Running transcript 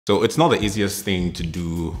So it's not the easiest thing to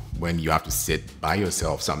do when you have to sit by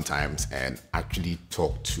yourself sometimes and actually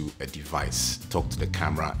talk to a device, talk to the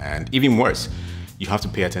camera, and even worse, you have to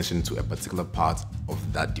pay attention to a particular part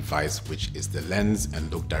of that device, which is the lens,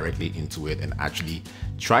 and look directly into it and actually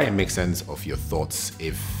try and make sense of your thoughts.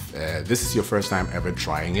 If this is your first time ever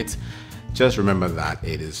trying it, just remember that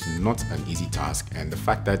it is not an easy task, and the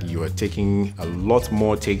fact that you are taking a lot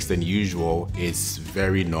more takes than usual is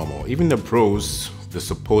very normal. Even the pros, the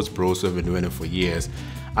supposed pros who have been doing it for years,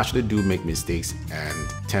 actually do make mistakes and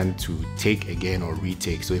tend to take again or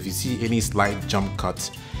retake. So if you see any slight jump cut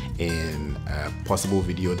in a possible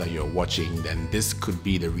video that you're watching, then this could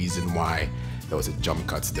be the reason why there was a jump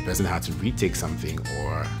cut. The person had to retake something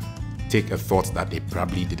or take a thought that they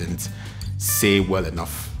probably didn't say well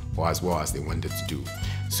enough or as well as they wanted to do.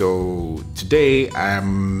 So today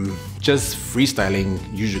I'm just freestyling,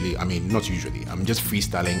 I'm just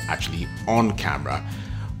freestyling actually on camera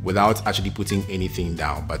without actually putting anything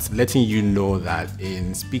down, but letting you know that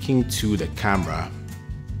in speaking to the camera,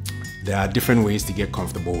 there are different ways to get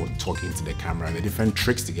comfortable talking to the camera. There are different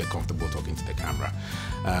tricks to get comfortable talking to the camera.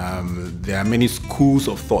 There are many schools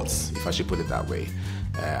of thoughts, if I should put it that way,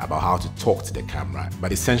 about how to talk to the camera.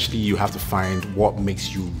 But essentially, you have to find what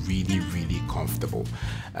makes you really, really comfortable.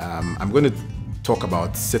 I'm going to talk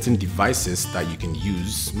about certain devices that you can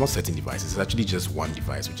use. Not certain devices, it's actually just one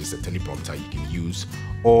device, which is a teleprompter you can use.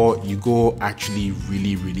 Or you go actually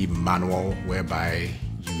really, really manual, whereby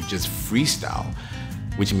you just freestyle,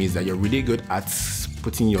 which means that you're really good at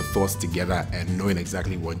putting your thoughts together and knowing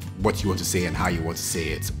exactly what you want to say and how you want to say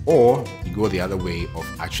it. Or you go the other way of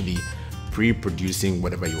actually pre-producing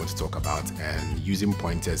whatever you want to talk about and using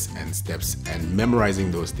pointers and steps and memorizing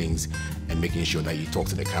those things and making sure that you talk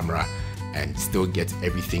to the camera and still get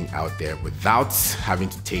everything out there without having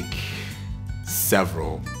to take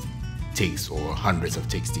several takes or hundreds of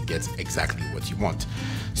takes to get exactly what you want.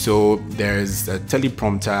 So there's a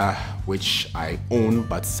teleprompter which I own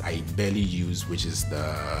but I barely use, which is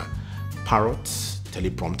the Parrot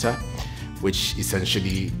teleprompter, which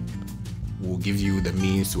essentially will give you the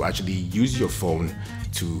means to actually use your phone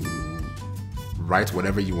to write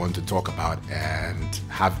whatever you want to talk about and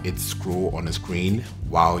have it scroll on a screen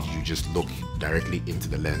while you just look directly into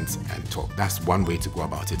the lens and talk. That's one way to go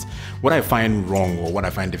about it. What I find wrong or what I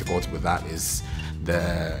find difficult with that is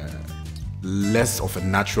the less of a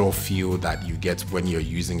natural feel that you get when you're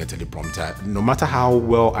using a teleprompter. No matter how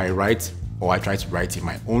well I write or I try to write in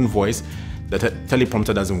my own voice, the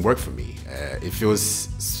teleprompter doesn't work for me. It feels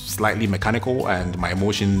slightly mechanical and my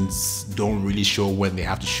emotions don't really show when they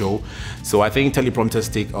have to show. So I think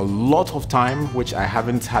teleprompters take a lot of time, which I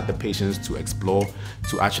haven't had the patience to explore,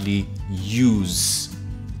 to actually use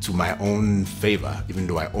to my own favor, even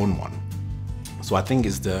though I own one. So I think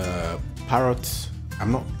it's the Parrot.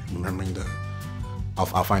 I'm not remembering I'll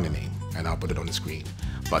find the name and I'll put it on the screen.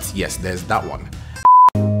 But yes, there's that one.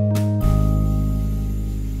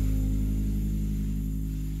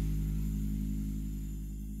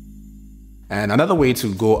 And another way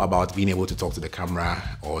to go about being able to talk to the camera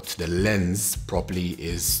or to the lens properly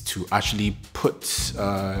is to actually put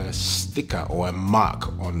a sticker or a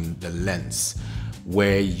mark on the lens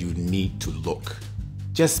where you need to look.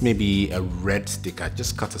 Just maybe a red sticker,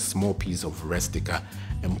 just cut a small piece of red sticker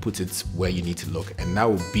and put it where you need to look. And that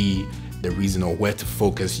will be the reason or where to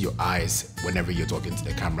focus your eyes whenever you're talking to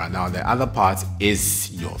the camera. Now, the other part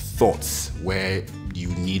is your thoughts, where you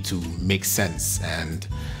need to make sense and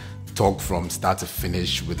talk from start to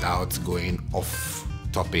finish without going off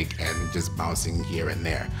topic and just bouncing here and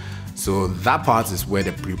there. So that part is where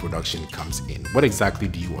the pre-production comes in. What exactly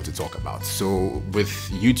do you want to talk about? So with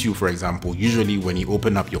YouTube, for example, usually when you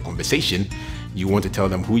open up your conversation, you want to tell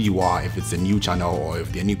them who you are, if it's a new channel or if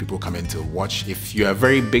there are new people coming to watch. If you're a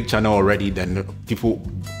very big channel already, then people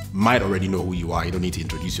might already know who you are. You don't need to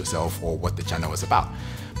introduce yourself or what the channel is about.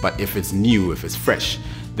 But if it's new, if it's fresh,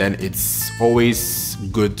 then it's always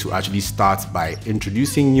good to actually start by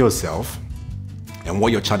introducing yourself and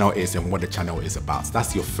what your channel is and what the channel is about.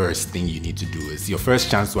 That's your first thing you need to do. It's your first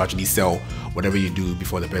chance to actually sell whatever you do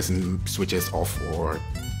before the person switches off or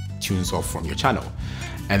tunes off from your channel.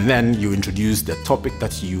 And then you introduce the topic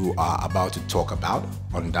that you are about to talk about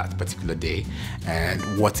on that particular day and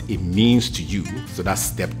what it means to you. So that's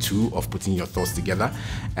step 2 of putting your thoughts together.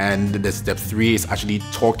 And the step 3 is actually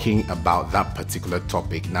talking about that particular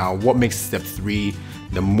topic. Now, what makes step 3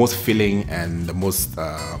 the most filling and the most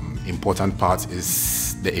important part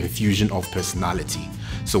is the infusion of personality.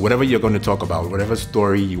 So whatever you're going to talk about, whatever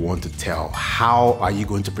story you want to tell, how are you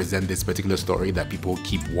going to present this particular story that people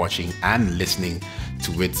keep watching and listening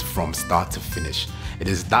to it from start to finish? It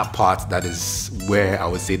is that part that is where I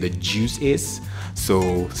would say the juice is.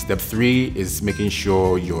 So step 3 is making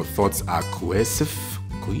sure your thoughts are cohesive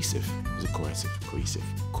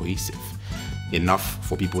enough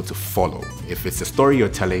for people to follow. If it's a story you're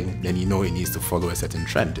telling, then you know it needs to follow a certain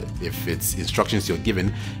trend. If it's instructions you're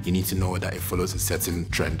given, you need to know that it follows a certain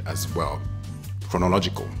trend as well.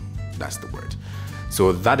 Chronological, that's the word.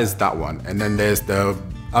 So that is that one. And then there's the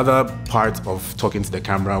other part of talking to the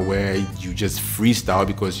camera where you just freestyle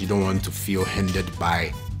because you don't want to feel hindered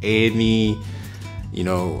by any,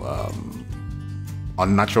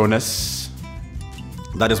 unnaturalness.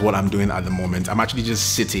 That is what I'm doing at the moment. I'm actually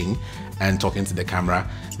just sitting and talking to the camera.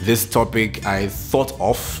 This topic I thought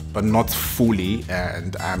of, but not fully,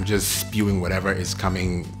 and I'm just spewing whatever is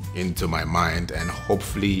coming into my mind, and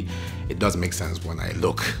hopefully it does make sense when I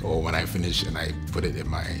look or when I finish and I put it in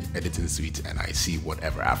my editing suite and I see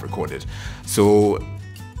whatever I've recorded. So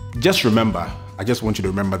just remember, I just want you to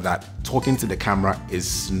remember that talking to the camera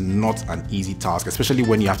is not an easy task, especially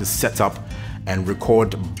when you have to set up and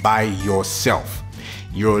record by yourself.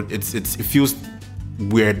 It feels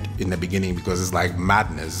weird in the beginning because it's like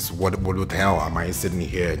madness. What the hell am I sitting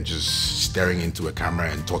here and just staring into a camera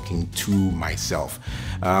and talking to myself?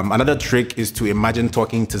 Another trick is to imagine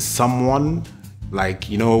talking to someone. Like,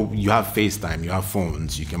 you have FaceTime, you have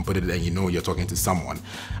phones, you can put it and you're talking to someone.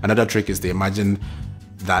 Another trick is to imagine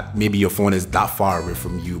that maybe your phone is that far away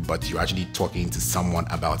from you, but you're actually talking to someone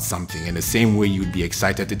about something. In the same way you'd be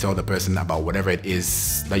excited to tell the person about whatever it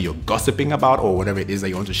is that you're gossiping about or whatever it is that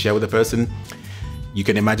you want to share with the person, you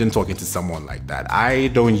can imagine talking to someone like that. I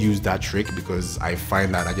don't use that trick because I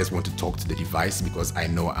find that I just want to talk to the device because I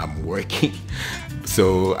know I'm working.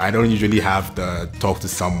 So I don't usually have the talk to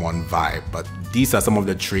someone vibe, but these are some of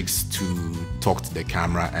the tricks to talk to the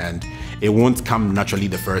camera, and it won't come naturally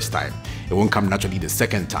the first time. It won't come naturally the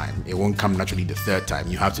second time. It won't come naturally the third time.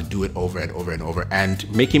 You have to do it over and over and over. And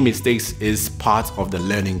making mistakes is part of the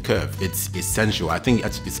learning curve. It's essential. I think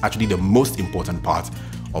it's actually the most important part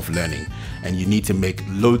of learning, and you need to make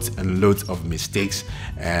loads and loads of mistakes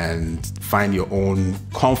and find your own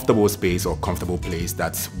comfortable space or comfortable place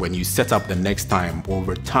that when you set up the next time,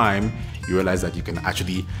 over time you realize that you can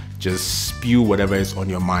actually just spew whatever is on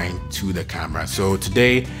your mind to the camera. So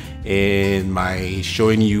today, in my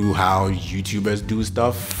showing you how YouTubers do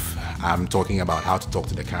stuff, I'm talking about how to talk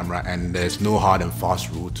to the camera, and there's no hard and fast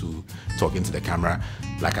rule to talking to the camera.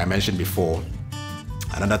 Like I mentioned before,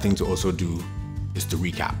 another thing to also do is to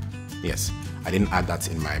recap. Yes, I didn't add that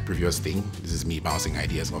in my previous thing. This is me bouncing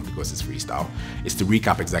ideas off because it's freestyle. It's to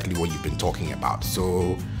recap exactly what you've been talking about.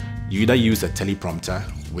 So you either use a teleprompter,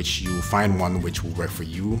 which you find one which will work for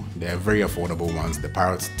you. They're very affordable ones. The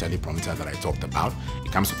Parrot teleprompter that I talked about,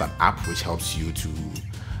 it comes with an app which helps you to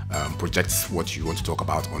project what you want to talk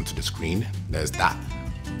about onto the screen. There's that,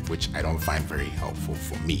 which I don't find very helpful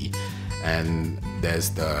for me. And there's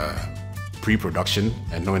the pre-production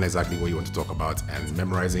and knowing exactly what you want to talk about and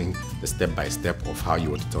memorizing the step-by-step of how you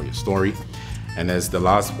want to tell your story. And there's the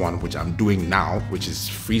last one, which I'm doing now, which is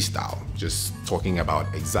freestyle, just talking about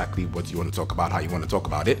exactly what you want to talk about, how you want to talk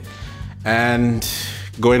about it, and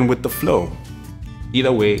going with the flow.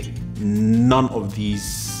 Either way, none of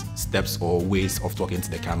these steps or ways of talking to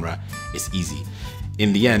the camera is easy.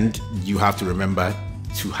 In the end, you have to remember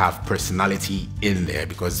to have personality in there,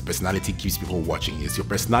 because personality keeps people watching. It's your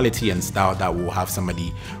personality and style that will have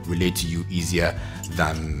somebody relate to you easier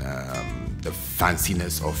than the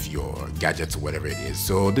fanciness of your gadgets or whatever it is.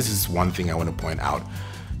 So this is one thing I want to point out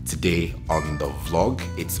today on the vlog.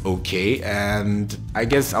 It's okay, and I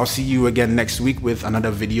guess I'll see you again next week with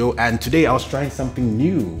another video. And today I was trying something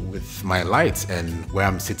new with my lights and where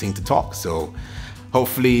I'm sitting to talk. So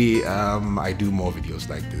hopefully I do more videos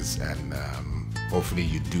like this, and hopefully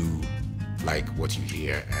you do like what you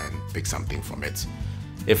hear and pick something from it.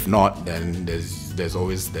 If not, then there's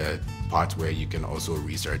always the part where you can also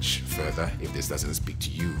research further if this doesn't speak to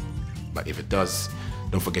you. But if it does,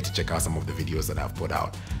 don't forget to check out some of the videos that I've put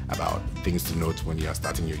out about things to note when you are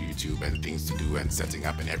starting your YouTube and things to do and setting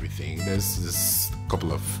up and everything. There's a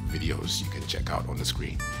couple of videos you can check out on the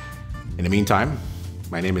screen. In the meantime,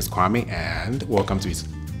 my name is Kwame, and welcome to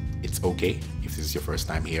It's Okay if this is your first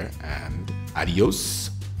time here, and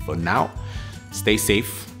adios for now. Stay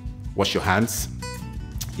safe, wash your hands.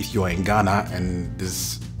 If you're in Ghana and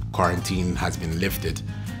this quarantine has been lifted,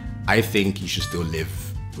 I think you should still live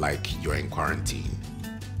like you're in quarantine.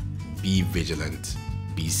 Be vigilant,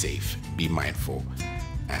 be safe, be mindful,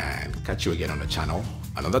 and catch you again on the channel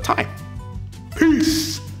another time.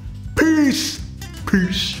 Peace, peace,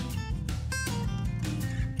 peace.